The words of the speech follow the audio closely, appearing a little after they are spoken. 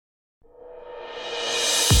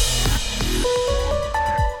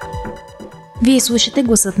Вие слушате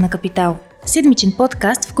Гласът на Капитал. Седмичен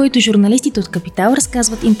подкаст, в който журналистите от Капитал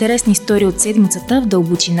разказват интересни истории от седмицата в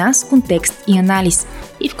дълбочина, с контекст и анализ,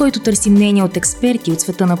 и в който търсим мнения от експерти от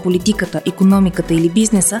света на политиката, икономиката или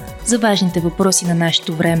бизнеса за важните въпроси на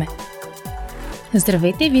нашето време.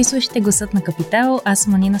 Здравейте, вие слушате Гласът на Капитал, аз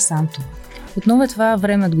съм Анина Сантова. Отново е това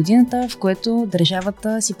време от годината, в което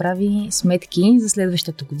държавата си прави сметки за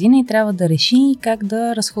следващата година и трябва да реши как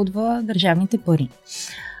да разходва държавните пари.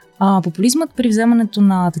 Популизмът при вземането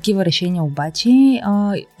на такива решения обаче,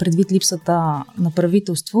 предвид липсата на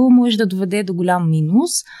правителство, може да доведе до голям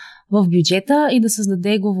минус в бюджета и да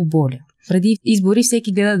създаде главоболие. Преди избори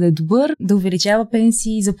всеки гледа да е добър, да увеличава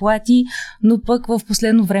пенсии и заплати, но пък в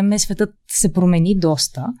последно време светът се промени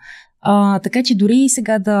доста. Така че дори и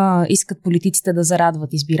сега да искат политиците да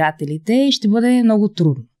зарадват избирателите, ще бъде много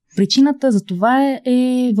трудно. Причината за това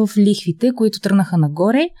е в лихвите, които тръгнаха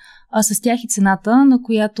нагоре, а с тях и цената, на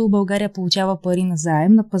която България получава пари на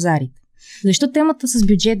заем на пазарите. Защо темата с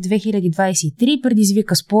бюджет 2023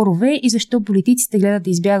 предизвика спорове и защо политиците гледат да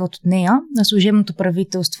избягат от нея, а служебното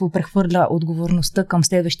правителство прехвърля отговорността към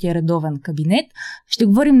следващия редовен кабинет, ще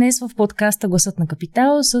говорим днес в подкаста Гласът на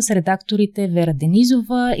Капитал с редакторите Вера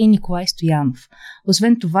Денизова и Николай Стоянов.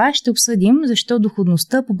 Освен това ще обсъдим защо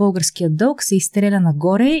доходността по българския дълг се изстреля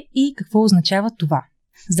нагоре и какво означава това.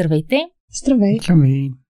 Здравейте! Здравей! Здравей!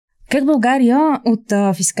 Как България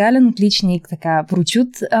от фискален отличник, така прочут,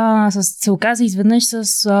 се оказа изведнъж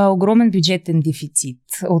с огромен бюджетен дефицит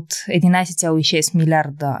от 11,6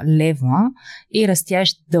 милиарда лева и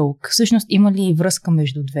растящ дълг? Всъщност има ли връзка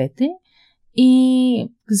между двете? И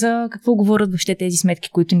за какво говорят въобще тези сметки,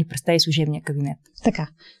 които ни представи служебния кабинет? Така,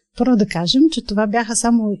 първо да кажем, че това бяха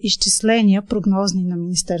само изчисления прогнозни на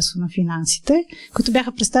Министерство на финансите, които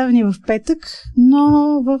бяха представени в петък, но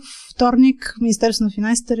в вторник Министерство на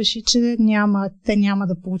финансите реши, че те няма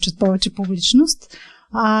да получат повече публичност.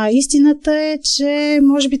 Истината е, че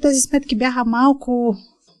може би тези сметки бяха малко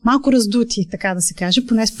раздути, така да се каже,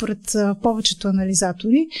 поне според повечето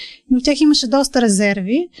анализатори, но в тях имаше доста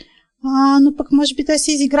резерви. Но пък може би те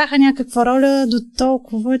си изиграха някаква роля до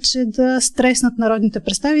толкова, че да стреснат народните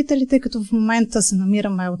представители, тъй като в момента се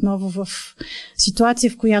намираме отново в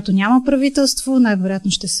ситуация, в която няма правителство,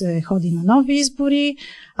 най-вероятно ще се ходи на нови избори,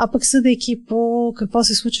 а пък съдейки по какво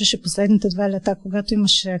се случваше последните 2 лета, когато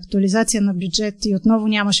имаше актуализация на бюджет и отново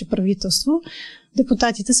нямаше правителство,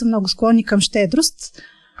 депутатите са много склонни към щедрост.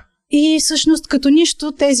 И всъщност като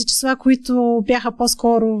нищо тези числа, които бяха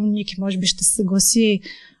по-скоро, Ники може би ще се съгласи,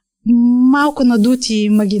 малко надути и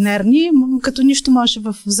имагинерни, като нищо може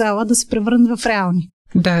в зала да се превърнат в реални.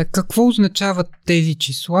 Да, какво означават тези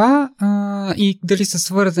числа и дали са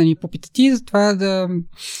свързани? Попитати за това да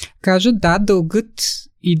кажа, да, дългът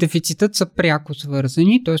и дефицитът са пряко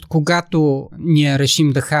свързани, т.е. когато ние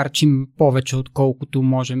решим да харчим повече, отколкото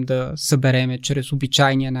можем да събереме чрез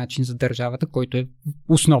обичайния начин за държавата, който е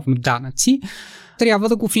основно данъци, трябва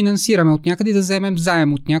да го финансираме от някъде, да вземем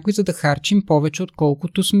заем от някой, за да харчим повече,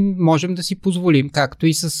 отколкото можем да си позволим, както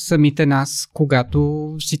и с самите нас, когато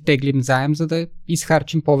си теглим заем, за да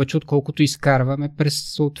изхарчим повече, отколкото изкарваме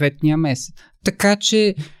през съответния месец. Така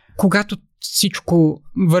че, когато всичко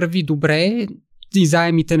върви добре, и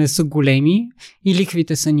заемите не са големи и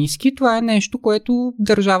лихвите са ниски, това е нещо, което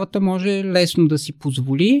държавата може лесно да си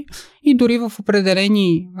позволи и дори в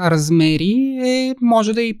определени размери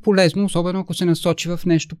може да е и полезно, особено ако се насочи в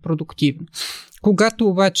нещо продуктивно. Когато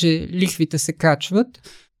обаче лихвите се качват,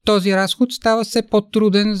 този разход става все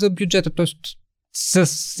по-труден за бюджета, т.е. с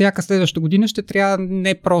всяка следваща година ще трябва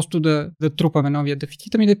не просто да трупаме новия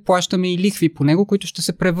дефицит, ами да плащаме и лихви по него, които ще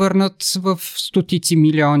се превърнат в стотици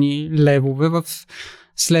милиони левове в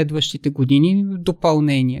следващите години в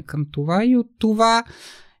допълнение към това. И от това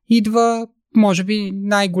идва, може би,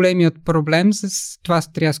 най-големият проблем с това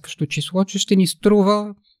стряскащо число, че ще ни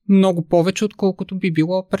струва много повече, отколкото би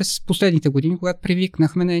било през последните години, когато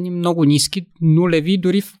привикнахме на едни много ниски, нулеви,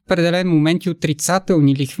 дори в определен момент и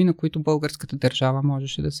отрицателни лихви, на които българската държава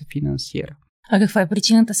можеше да се финансира. А каква е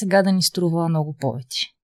причината сега да ни струва много повече?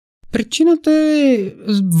 Причината е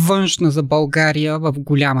външна за България в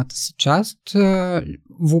голямата си част.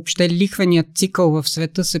 Въобще лихвеният цикъл в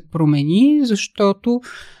света се промени, защото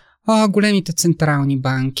големите централни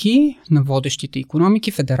банки на водещите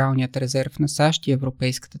икономики, Федералният резерв на САЩ и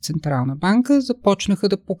Европейската централна банка започнаха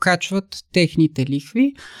да покачват техните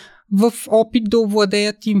лихви в опит да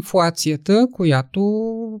овладеят инфлацията, която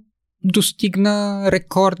достигна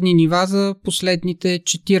рекордни нива за последните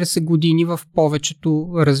 40 години в повечето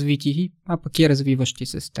развити, а пък и развиващи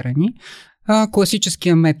се страни.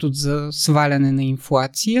 Класическият метод за сваляне на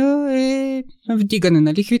инфлация е вдигане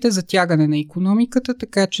на лихвите, затягане на икономиката,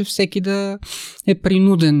 така че всеки да е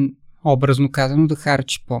принуден, образно казано, да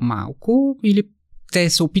харчи по-малко, или те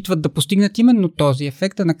се опитват да постигнат именно този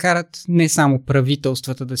ефект, да накарат не само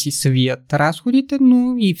правителствата да си свият разходите,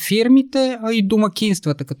 но и фирмите, а и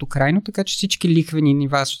домакинствата като крайно, така че всички лихвени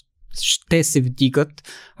нива ще се вдигат,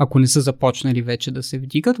 ако не са започнали вече да се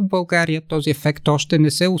вдигат. В България този ефект още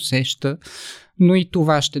не се усеща, но и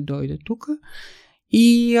това ще дойде тук.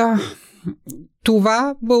 И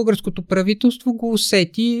това българското правителство го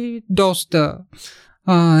усети доста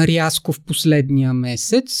рязко в последния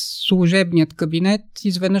месец. Служебният кабинет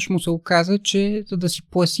изведнъж му се оказа, че за да си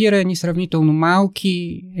пласира едни сравнително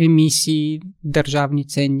малки емисии, държавни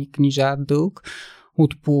ценни книжа, дълг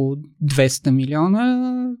от по 200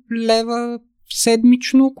 милиона лева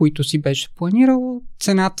седмично, които си беше планирал,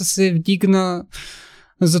 цената се вдигна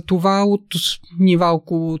за това от нива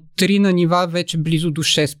около 3 на нива вече близо до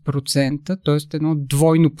 6%, т.е. едно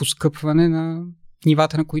двойно поскъпване на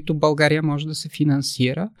нивата, на които България може да се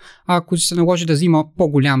финансира. А ако се наложи да взима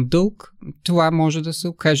по-голям дълг, това може да се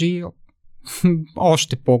окаже и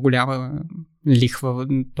още по-голяма лихва,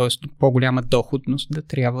 т.е. по-голяма доходност да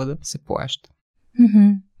трябва да се плаща.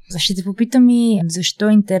 Ще те попитам и защо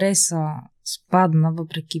интереса спадна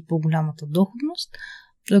въпреки по-голямата доходност.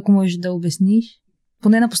 Ако можеш да обясниш,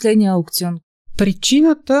 поне на последния аукцион.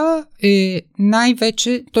 Причината е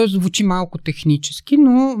най-вече, т.е. звучи малко технически,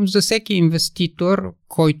 но за всеки инвеститор,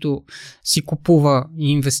 който си купува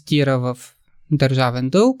и инвестира в държавен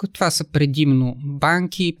дълг, това са предимно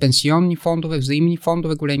банки, пенсионни фондове, взаимни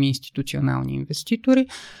фондове, големи институционални инвеститори.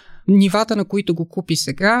 Нивата, на които го купи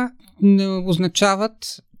сега, не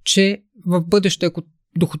означават, че в бъдеще, ако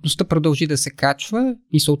доходността продължи да се качва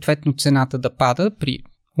и съответно цената да пада, при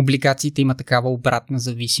облигациите има такава обратна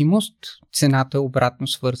зависимост, цената е обратно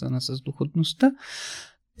свързана с доходността,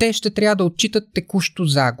 те ще трябва да отчитат текущо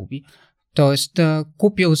загуби. Тоест,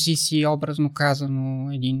 купил си образно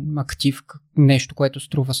казано един актив, нещо, което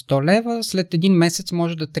струва 100 лева, след един месец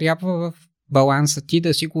може да трябва в баланса ти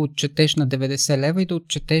да си го отчетеш на 90 лева и да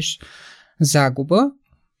отчетеш загуба.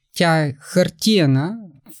 Тя е хартияна,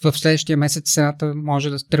 в следващия месец цената може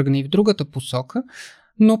да тръгне и в другата посока,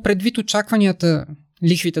 но предвид очакванията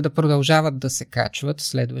лихвите да продължават да се качват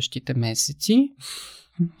следващите месеци,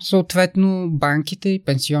 съответно банките и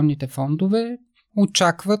пенсионните фондове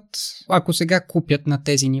очакват, ако сега купят на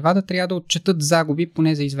тези нива, да трябва да отчетат загуби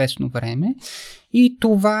поне за известно време. И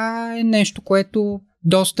това е нещо, което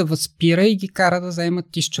доста възпира и ги кара да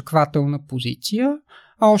заемат изчаквателна позиция,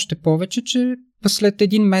 а още повече, че след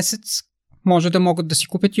един месец може да могат да си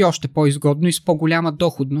купят и още по-изгодно и с по-голяма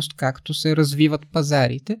доходност, както се развиват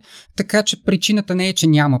пазарите. Така че причината не е, че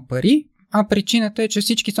няма пари, а причината е, че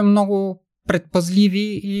всички са много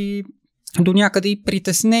предпазливи и до някъде и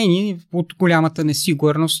притеснени от голямата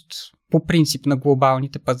несигурност по принцип на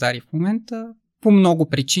глобалните пазари в момента. По много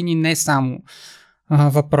причини, не само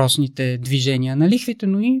въпросните движения на лихвите,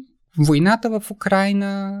 но и войната в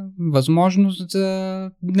Украйна, възможност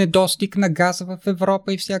за недостиг на газ в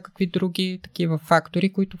Европа и всякакви други такива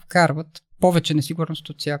фактори, които вкарват повече несигурност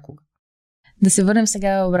от всякога. Да се върнем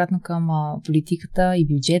сега обратно към политиката и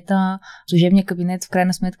бюджета. Служебният кабинет в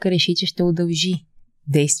крайна сметка реши, че ще удължи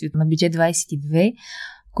действието на бюджет 22,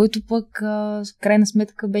 който пък в крайна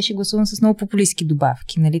сметка беше гласуван с много популистски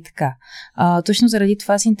добавки, нали така? Точно заради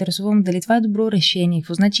това се интересувам дали това е добро решение.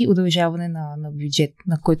 Какво значи удължаване на бюджет,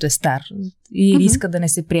 на който е стар и риска да не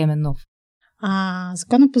се приеме нов?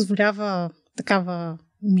 Законът позволява такава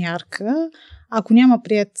мярка, ако няма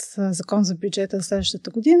приет закон за бюджета за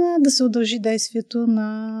следващата година, да се удължи действието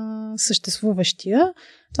на съществуващия.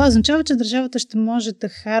 Това означава, че държавата ще може да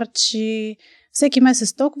харчи всеки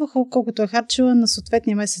месец толкова, колкото е харчила на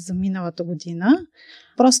съответния месец за миналата година.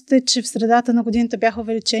 Просто е, че в средата на годината бяха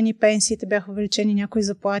увеличени пенсиите, бяха увеличени някои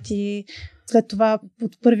заплати. След това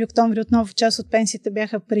от 1 октомври отново част от пенсиите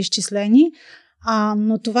бяха преизчислени.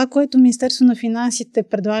 Но това, което Министерство на финансите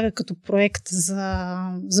предлага като проект за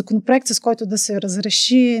законопроект, с който да се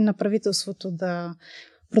разреши на правителството да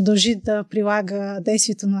продължи да прилага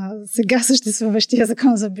действието на сега съществуващия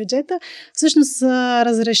закон за бюджета, всъщност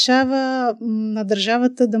разрешава на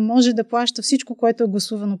държавата да може да плаща всичко, което е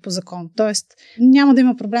гласувано по закон. Тоест няма да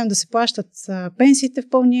има проблем да се плащат пенсиите в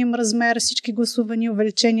пълния им размер, всички гласувани,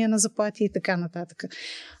 увеличения на заплати и така нататък.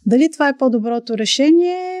 Дали това е по-доброто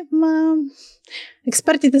решение?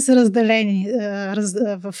 Експертите са разделени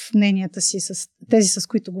в мненията си с тези, с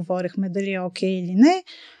които говорихме, дали е окей или не.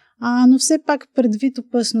 Но все пак предвид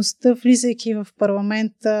опасността, влизайки в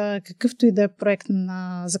парламента, какъвто и да е проект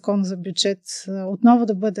на закон за бюджет, отново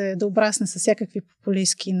да обрасне с всякакви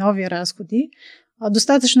популистки нови разходи,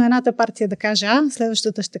 достатъчно едната партия да каже А,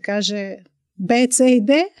 следващата ще каже Б, С и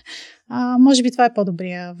Д. Може би това е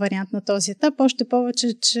по-добрия вариант на този етап. Още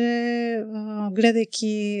повече, че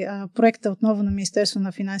гледайки проекта отново на Министерство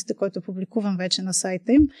на финансите, който е публикуван вече на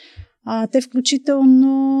сайта им, те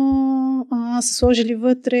включително са сложили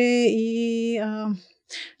вътре и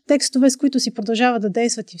текстове, с които си продължават да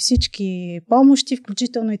действат и всички помощи,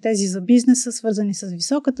 включително и тези за бизнеса, свързани с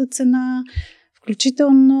високата цена.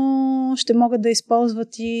 Включително ще могат да използват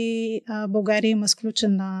и България има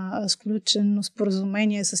сключено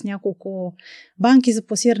споразумение с няколко банки за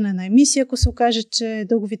пласиране на емисии. Ако се окаже, че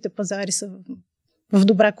дълговите пазари са в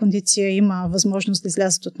добра кондиция, има възможност да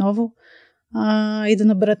излязат отново и да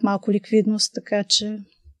наберат малко ликвидност, така че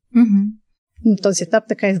на този етап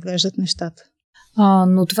така изглеждат нещата.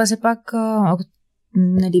 Но това все пак, ако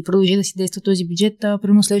продължи да си действа този бюджет,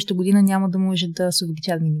 примерно следващата година няма да може да се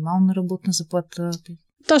увеличава минимална работна заплата.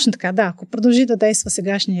 Точно така, да. Ако продължи да действа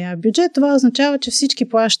сегашния бюджет, това означава, че всички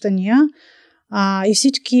плащания и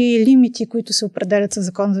всички лимити, които се определят със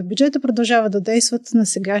закон за бюджета, продължават да действат на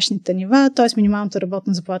сегашните нива, т.е. минималната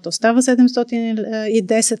работна заплата остава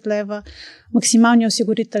 710 лева, максималният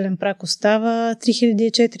осигурителен праг остава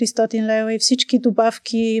 3400 лева и всички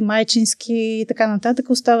добавки, майчински и така нататък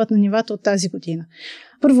остават на нивата от тази година.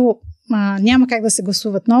 Първо, няма как да се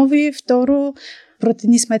гласуват нови. Второ, пред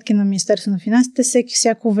едни сметки на Министерство на финансите,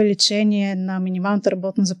 всяко увеличение на минималната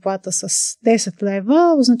работна заплата с 10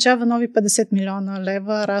 лева означава нови 50 милиона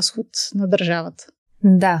лева разход на държавата.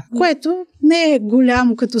 Да. Което не е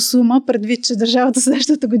голямо като сума, предвид, че държавата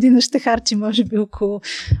следващата година ще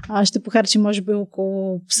похарчи може би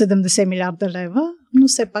около 70 милиарда лева, но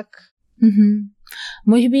все пак.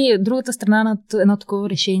 Може би другата страна на едно такова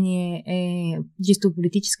решение е чисто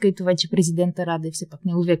политическа и това, че президента Радев, все пак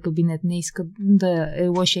неговия кабинет не иска да е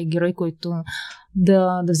лошия герой, който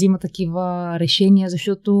да взима такива решения,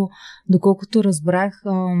 защото доколкото разбрах,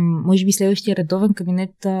 може би следващия редовен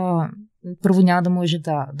кабинет първо няма да може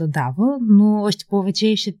да дава, но още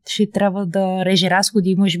повече ще трябва да реже разходи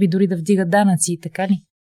и може би дори да вдига данъци, така ли?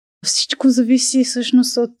 Всичко зависи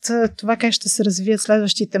всъщност от това как ще се развият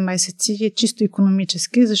следващите месеци, чисто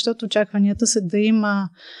икономически, защото очакванията са да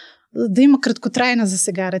има краткотрайна за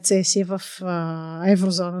сега рецесия в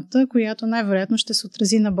еврозоната, която най-вероятно ще се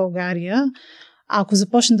отрази на България. А ако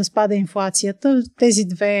започне да спада инфлацията, тези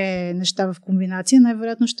две неща в комбинация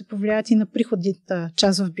най-вероятно ще повлият и на приходната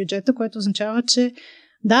част в бюджета, което означава, че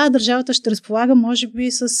да, държавата ще разполага може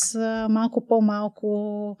би с малко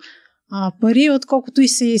по-малко пари, отколкото и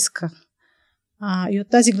се иска. И от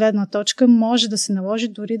тази гледна точка може да се наложи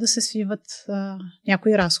дори да се свиват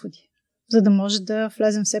някои разходи, за да може да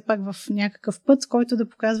влезем все пак в някакъв път, който да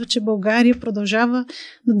показва, че България продължава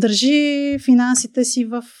да държи финансите си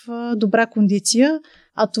в добра кондиция,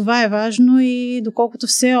 а това е важно и доколкото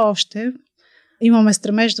все още имаме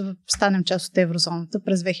стремеж да станем част от еврозоната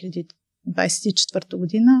през 2024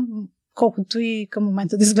 година, колкото и към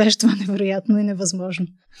момента да изглежда това невероятно и невъзможно.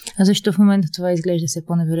 А защо в момента това изглежда все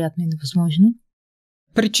по-невероятно и невъзможно?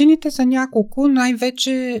 Причините са няколко.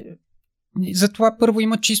 Най-вече за това първо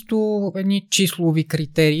има чисто едни числови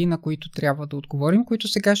критерии, на които трябва да отговорим, които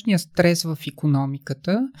сегашния стрес в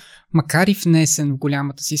икономиката, макар и внесен в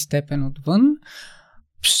голямата си степен отвън,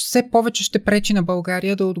 все повече ще пречи на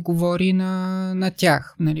България да отговори на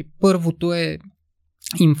тях. Първото е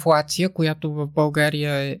инфлация, която в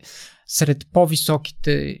България е сред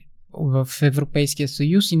по-високите в Европейския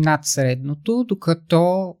съюз и над средното,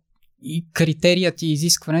 докато и критерият и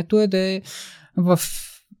изискването е да е в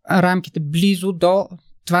рамките близо до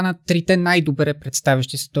това на трите най-добре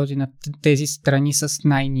представящи се на тези страни с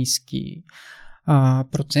най-ниски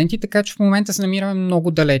проценти, така че в момента се намираме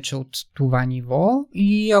много далече от това ниво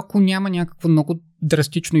и ако няма някакво много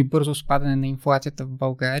драстично и бързо спадане на инфлацията в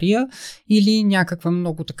България или някаква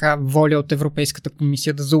много така воля от Европейската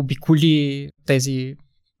комисия да заобиколи тези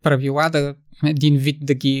правила, да един вид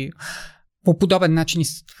да ги по подобен начин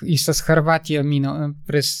и с Хърватия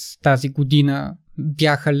през тази година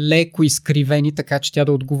бяха леко изкривени, така че тя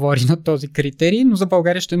да отговори на този критерий, но за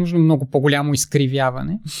България ще е нужно много по-голямо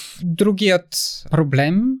изкривяване. Другият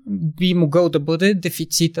проблем би могъл да бъде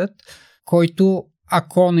дефицитът, който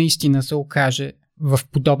ако наистина се окаже в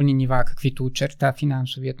подобни нива, каквито очерта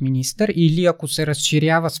финансовият министър, или ако се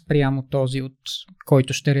разширява спрямо този, от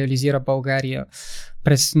който ще реализира България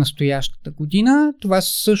през настоящата година, това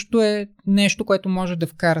също е нещо, което може да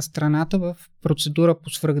вкара страната в процедура по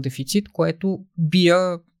свръхдефицит, което би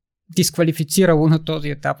я дисквалифицирало на този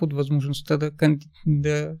етап от възможността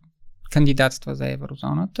да кандидатства за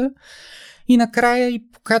еврозоната. И накрая и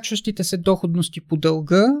покачващите се доходности по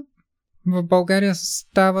дълга в България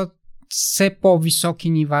стават все по-високи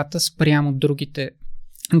нивата спрямо другите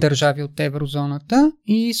държави от еврозоната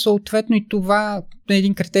и съответно и това е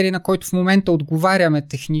един критерий, на който в момента отговаряме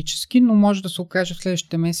технически, но може да се окаже в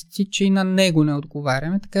следващите месеци, че и на него не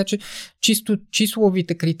отговаряме, така че чисто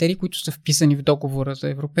числовите критерии, които са вписани в договора за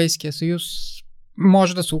Европейския съюз,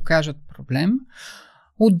 може да се окажат проблем.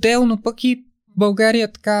 Отделно пък и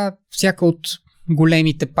България, така всяка от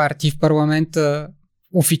големите партии в парламента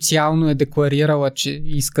официално е декларирала, че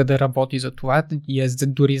иска да работи за това и е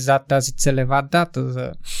дори за тази целева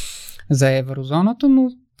дата за еврозоната, но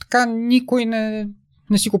така никой не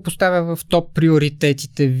си го поставя в топ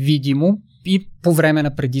приоритетите видимо и по време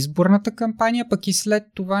на предизборната кампания, пък и след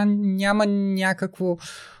това няма някакво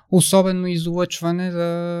особено излъчване,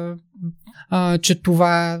 че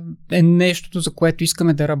това е нещото, за което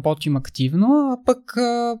искаме да работим активно, а пък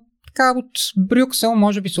така от Брюксел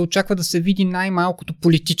може би се очаква да се види най-малкото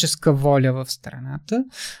политическа воля в страната,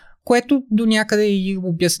 което до някъде е и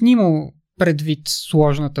обяснимо предвид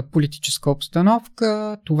сложната политическа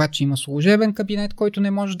обстановка, това, че има служебен кабинет, който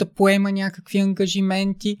не може да поема някакви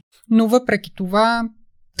ангажименти, но въпреки това,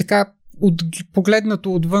 така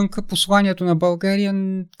погледнато отвънка, посланието на България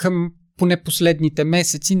към поне последните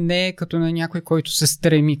месеци не е като на някой, който се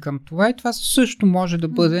стреми към това и това също може да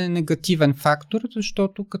бъде негативен фактор,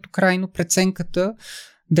 защото като крайно преценката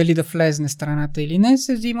дали да влезне страната или не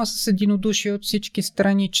се взима с единодушие от всички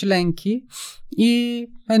страни членки и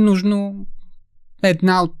е нужно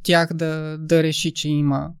една от тях да реши, че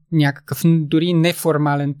има някакъв дори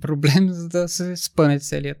неформален проблем, за да се спъне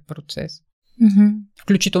целият процес. Mm-hmm.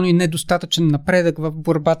 Включително и недостатъчен напредък в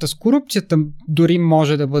борбата с корупцията дори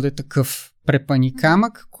може да бъде такъв препъни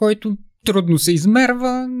камък, който трудно се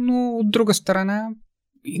измерва, но от друга страна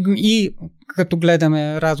и като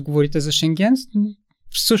гледаме разговорите за Шенген,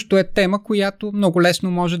 също е тема, която много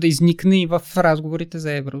лесно може да изникне и в разговорите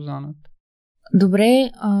за еврозоната. Добре,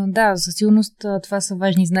 да, със сигурност това са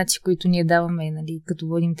важни знаци, които ние даваме, нали, като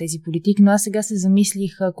водим тези политики, но аз сега се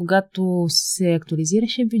замислих, когато се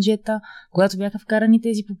актуализираше бюджета, когато бяха вкарани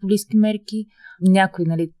тези популистки мерки, някои,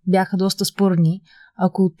 нали, бяха доста спорни.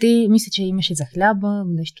 Ако те, мисля, че имаше за хляба,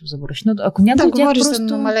 нещо за брашното, ако някой от тях говориш просто... за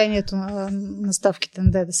намалението на ставките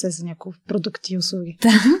на ДДС за някои продукти и услуги.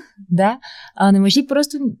 Да, не може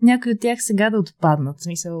просто някои от тях сега да отпаднат, в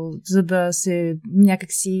смисъл, за да се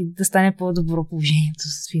някакси да стане по-добро положението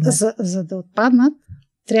с финансите. За да отпаднат,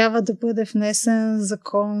 трябва да бъде внесен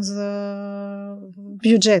закон за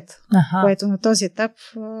бюджет, което на този етап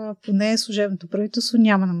поне служебното правителство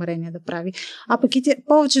няма намерение да прави. А пък и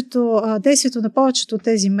действието на повечето от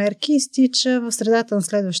тези мерки изтича в средата на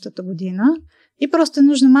следващата година и просто е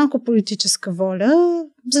нужна малко политическа воля,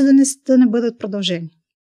 за да не бъдат продължени.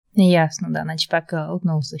 Ясно, да, значи пак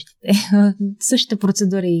отново същите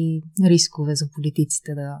процедури и рискове за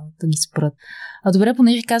политиците да ги спрат. Добре,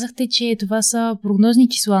 понеже казахте, че това са прогнозни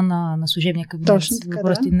числа на служебния кабинет. Точно така,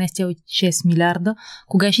 просто 11,6 милиарда.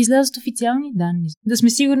 Кога ще излязат официални данни? Да сме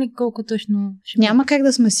сигурни колко точно ще... Няма как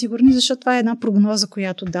да сме сигурни, защото това е една прогноза,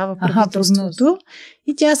 която дава правителството.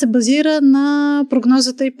 И тя се базира на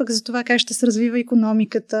прогнозата и пък за това как ще се развива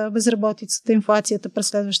икономиката, безработицата, инфлацията през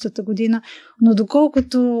следващата година. Но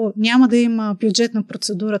доколкото няма да има бюджетна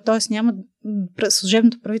процедура, т.е.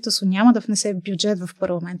 служебното правителство няма да внесе бюджет в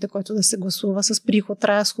парламента, който да се гласува с приход,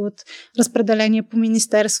 разход, разпределение по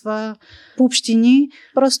министерства, по общини.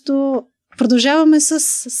 Просто продължаваме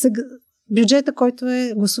с бюджета, който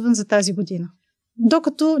е гласуван за тази година.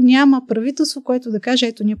 Докато няма правителство, което да каже,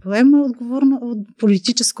 ето ние поемаме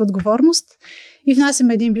политическа отговорност и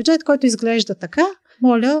внасяме един бюджет, който изглежда така,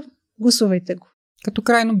 моля, гласувайте го. Като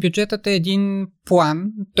крайно бюджетът е един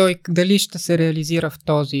план, той дали ще се реализира в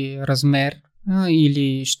този размер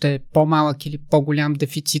или ще е по-малък или по-голям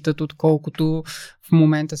дефицитът, отколкото в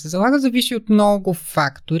момента се залага, зависи от много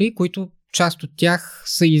фактори, които част от тях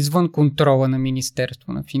са извън контрола на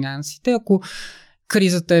Министерство на финансите. Ако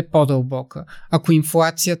кризата е по-дълбока, ако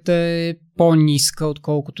инфлацията е по-ниска,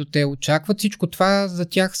 отколкото те очакват, всичко това за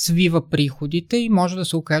тях свива приходите и може да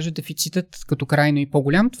се окаже дефицитът като крайно и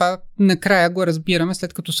по-голям. Това накрая го разбираме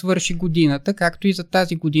след като свърши годината, както и за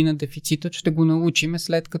тази година дефицитът ще го научиме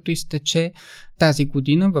след като изтече тази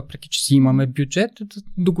година, въпреки че си имаме бюджет,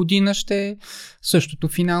 до година ще е същото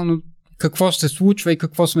финално. Какво се случва и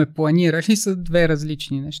какво сме планирали са две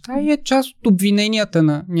различни неща. И е част от обвиненията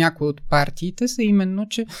на някои от партиите са именно,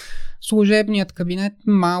 че служебният кабинет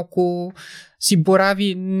малко си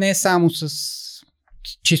борави не само с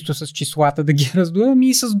чисто с числата да ги раздуя, ами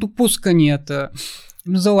и с допусканията.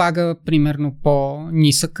 Залага примерно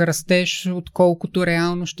по-нисък растеж, отколкото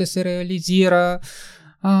реално ще се реализира,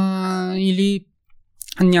 или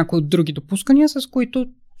някои от други допускания, с които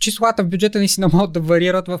числата в бюджета наистина могат да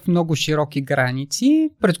варират в много широки граници.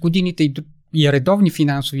 През годините и редовни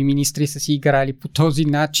финансови министри са си играли по този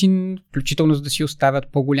начин, включително за да си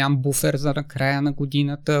оставят по-голям буфер за накрая на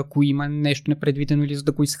годината, ако има нещо непредвидено или за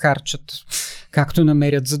да го изхарчат както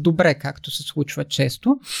намерят за добре, както се случва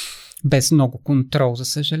често, без много контрол, за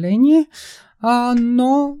съжаление.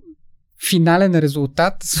 Но финален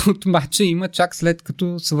резултат от матча има чак след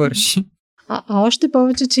като свърши. А още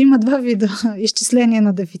повече, че има два вида изчисления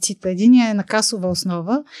на дефицита. Единият е на касова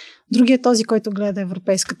основа, другият е този, който гледа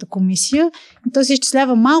Европейската комисия. И то се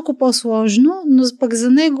изчислява малко по-сложно, но пък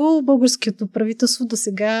за него българското правителство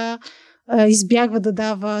досега избягва да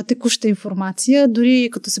дава текуща информация. Дори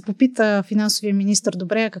като се попита финансовия министър,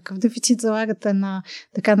 добре, какъв дефицит залагате на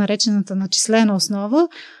така наречената начислена основа,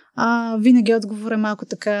 винаги отговор е малко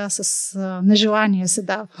така с нежелание се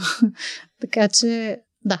дава. Така че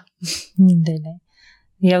да.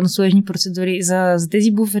 Явно сложни процедури. За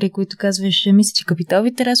тези буфери, които казваш, мисля, че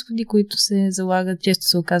капиталовите разходи, които се залагат, често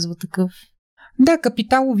се оказва такъв. Да,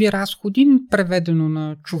 капиталови разходи, преведено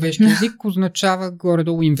на човешки език, означава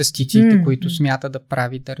горе-долу инвестициите, които смята да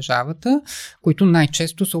прави държавата, които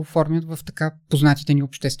най-често се оформят в така познатите ни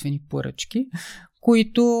обществени поръчки,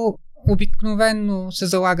 които обикновено се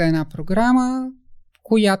залага една програма,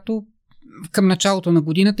 която към началото на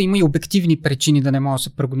годината има и обективни причини да не може да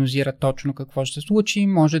се прогнозира точно какво ще се случи.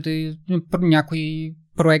 Може да някой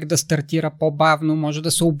проект да стартира по-бавно, може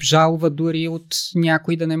да се обжалва дори от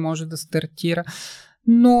някой да не може да стартира.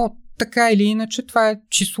 Но така или иначе това е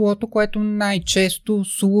числото, което най-често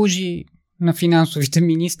служи на финансовите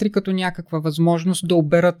министри като някаква възможност да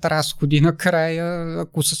оберат разходи накрая,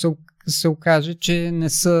 ако се окаже, че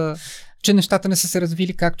нещата не са се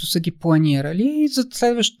развили както са ги планирали. И за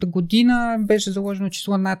следващата година беше заложено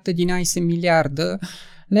число над 11 милиарда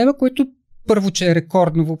лева, което първо, че е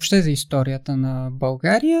рекордно въобще за историята на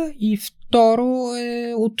България, и второ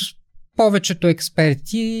е от повечето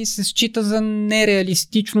експерти се счита за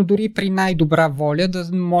нереалистично дори при най-добра воля да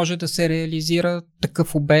може да се реализира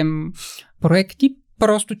такъв обем проекти.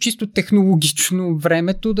 Просто чисто технологично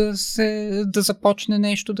времето да започне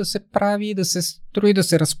нещо да се прави, да се строи, да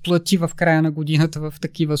се разплати в края на годината в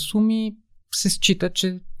такива суми, се счита,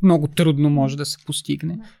 че много трудно може да се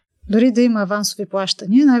постигне. Дори да има авансови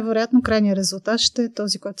плащания, най-вероятно крайният резултат ще е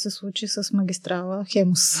този, който се случи с магистрала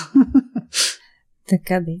Хемус.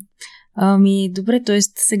 Така да. Добре, т.е.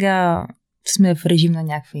 сега сме в режим на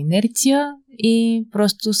някаква инерция и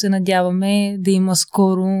просто се надяваме да има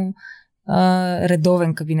скоро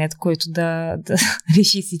редовен кабинет, който да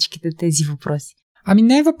реши всичките тези въпроси.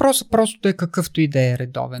 Не е въпросът просто да е какъвто и да е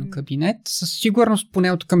редовен кабинет. Със сигурност,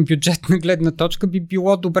 поне от към бюджетна гледна точка, би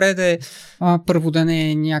било добре да е първо да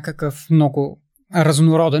не е някакъв много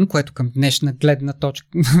разнороден, което към днешна гледна точка,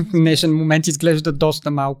 в днешен момент изглежда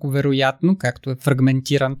доста малко вероятно, както е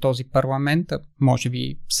фрагментиран този парламент, може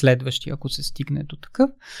би следващия, ако се стигне до такъв,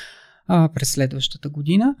 през следващата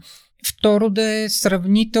година. Второ, да е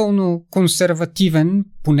сравнително консервативен,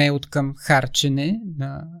 поне от към харчене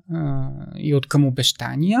и от към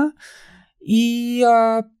обещания. И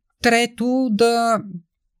трето,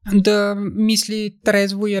 да мисли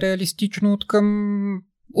трезво и реалистично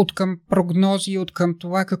от към прогнози, от към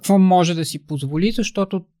това какво може да си позволи,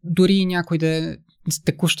 защото дори и някой да е с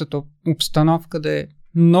текущата обстановка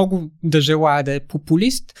да желая да е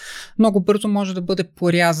популист, много бързо може да бъде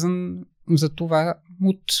порязан за това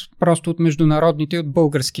просто от международните и от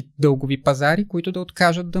български дългови пазари, които да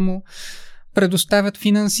откажат да му предоставят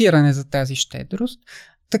финансиране за тази щедрост.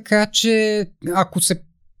 Така че ако се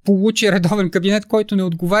получи редовен кабинет, който не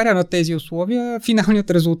отговаря на тези условия,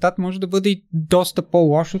 финалният резултат може да бъде и доста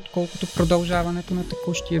по-лош, отколкото продължаването на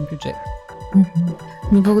текущия бюджет.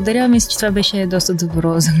 Благодаря, мисля, че това беше доста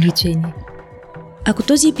добро заключение. Ако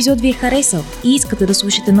този епизод ви е харесал и искате да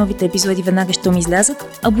слушате новите епизоди веднага щом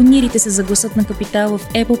излязат, абонирайте се за Гласът на Капитал в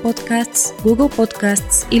Apple Podcasts, Google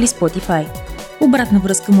Podcasts или Spotify. Обратна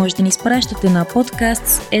връзка можете да ни изпращате на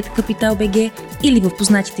podcasts@kapital.bg или в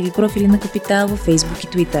познатите ви профили на Капитал във Facebook и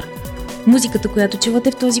Twitter. Музиката, която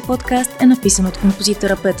чувате в този подкаст, е написана от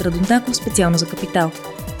композитора Петър Дондаков специално за Капитал,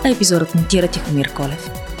 а епизодът монтира Тихомир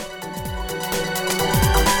Колев.